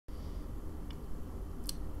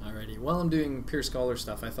Alrighty, while I'm doing peer scholar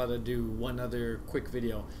stuff, I thought I'd do one other quick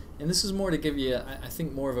video. And this is more to give you, I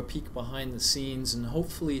think, more of a peek behind the scenes and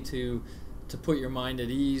hopefully to put your mind at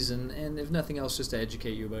ease and if nothing else, just to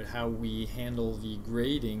educate you about how we handle the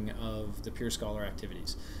grading of the peer scholar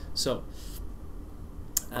activities. So,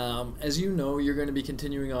 as you know, you're going to be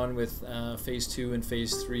continuing on with Phase 2 and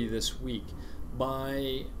Phase 3 this week.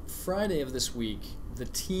 By Friday of this week, the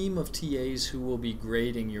team of TAs who will be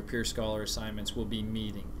grading your peer scholar assignments will be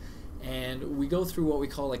meeting. And we go through what we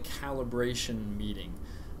call a calibration meeting.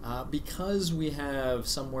 Because we have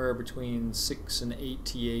somewhere between 6 and 8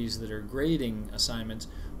 TAs that are grading assignments,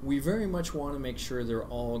 we very much want to make sure they're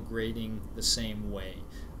all grading the same way.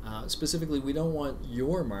 Specifically, we don't want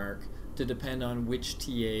your mark to depend on which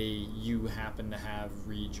TA you happen to have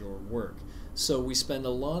read your work. So we spend a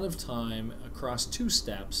lot of time across 2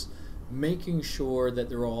 steps making sure that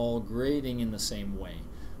they're all grading in the same way.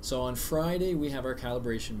 So on Friday we have our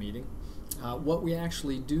calibration meeting. What we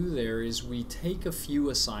actually do there is we take a few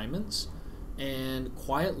assignments and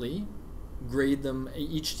quietly grade them.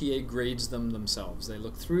 Each TA grades them themselves. They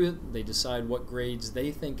look through it, they decide what grades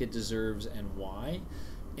they think it deserves and why,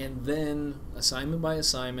 and then assignment by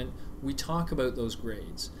assignment we talk about those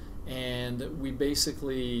grades. And we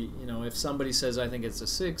basically, you know, if somebody says I think it's a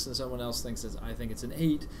 6 and someone else thinks I think it's an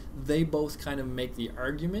 8, they both kind of make the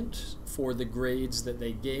argument for the grades that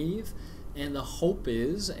they gave. And the hope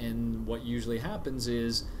is, and what usually happens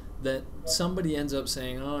is, that somebody ends up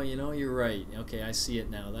saying, oh, you know, you're right, okay, I see it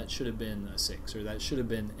now, that should have been a 6 or that should have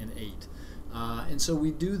been an 8. And so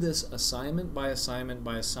we do this assignment by assignment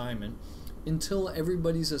by assignment until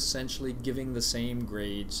everybody's essentially giving the same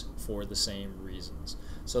grades for the same reasons.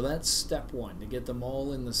 So that's step 1, to get them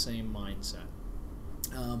all in the same mindset.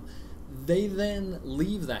 They then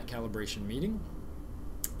leave that calibration meeting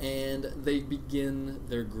and they begin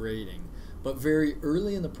their grading. But very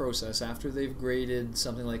early in the process, after they've graded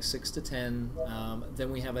something like 6 to 10,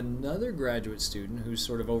 then we have another graduate student who's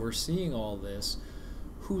sort of overseeing all this,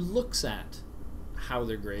 who looks at how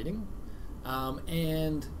they're grading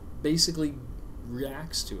and basically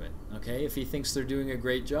reacts to it. Okay, if he thinks they're doing a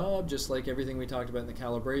great job, just like everything we talked about in the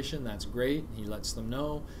calibration, that's great. He lets them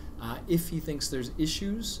know. If he thinks there's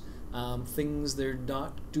issues, things they're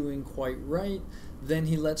not doing quite right, then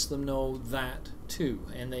he lets them know that too,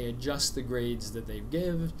 and they adjust the grades that they've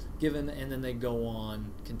given, and then they go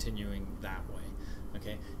on continuing that way.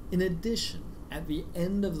 Okay. In addition, at the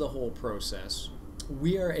end of the whole process,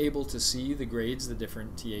 we are able to see the grades the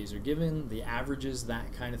different TAs are given, the averages,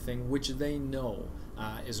 that kind of thing, which they know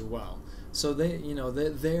as well. So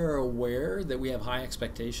they're aware that we have high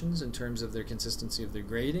expectations in terms of their consistency of their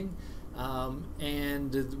grading,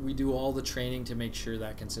 and we do all the training to make sure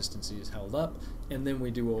that consistency is held up, and then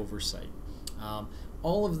we do oversight.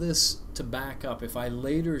 All of this to back up, if I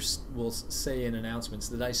later will say in announcements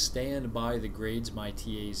that I stand by the grades my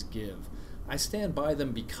TAs give, I stand by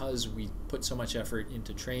them because we put so much effort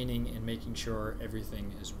into training and making sure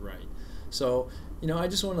everything is right. So, you know, I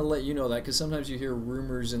just want to let you know that, because sometimes you hear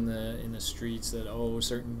rumors in the streets that, oh,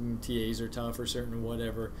 certain TAs are tough or certain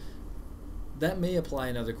whatever. That may apply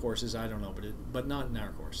in other courses, I don't know, but not in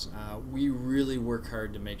our course. We really work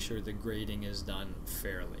hard to make sure the grading is done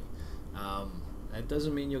fairly. That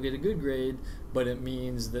doesn't mean you'll get a good grade, but it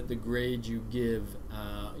means that the grade you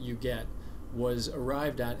get was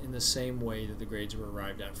arrived at in the same way that the grades were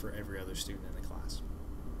arrived at for every other student in the class.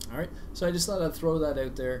 Alright, so I just thought I'd throw that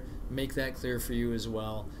out there, make that clear for you as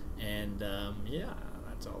well, and yeah,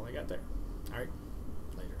 that's all I got there. Alright.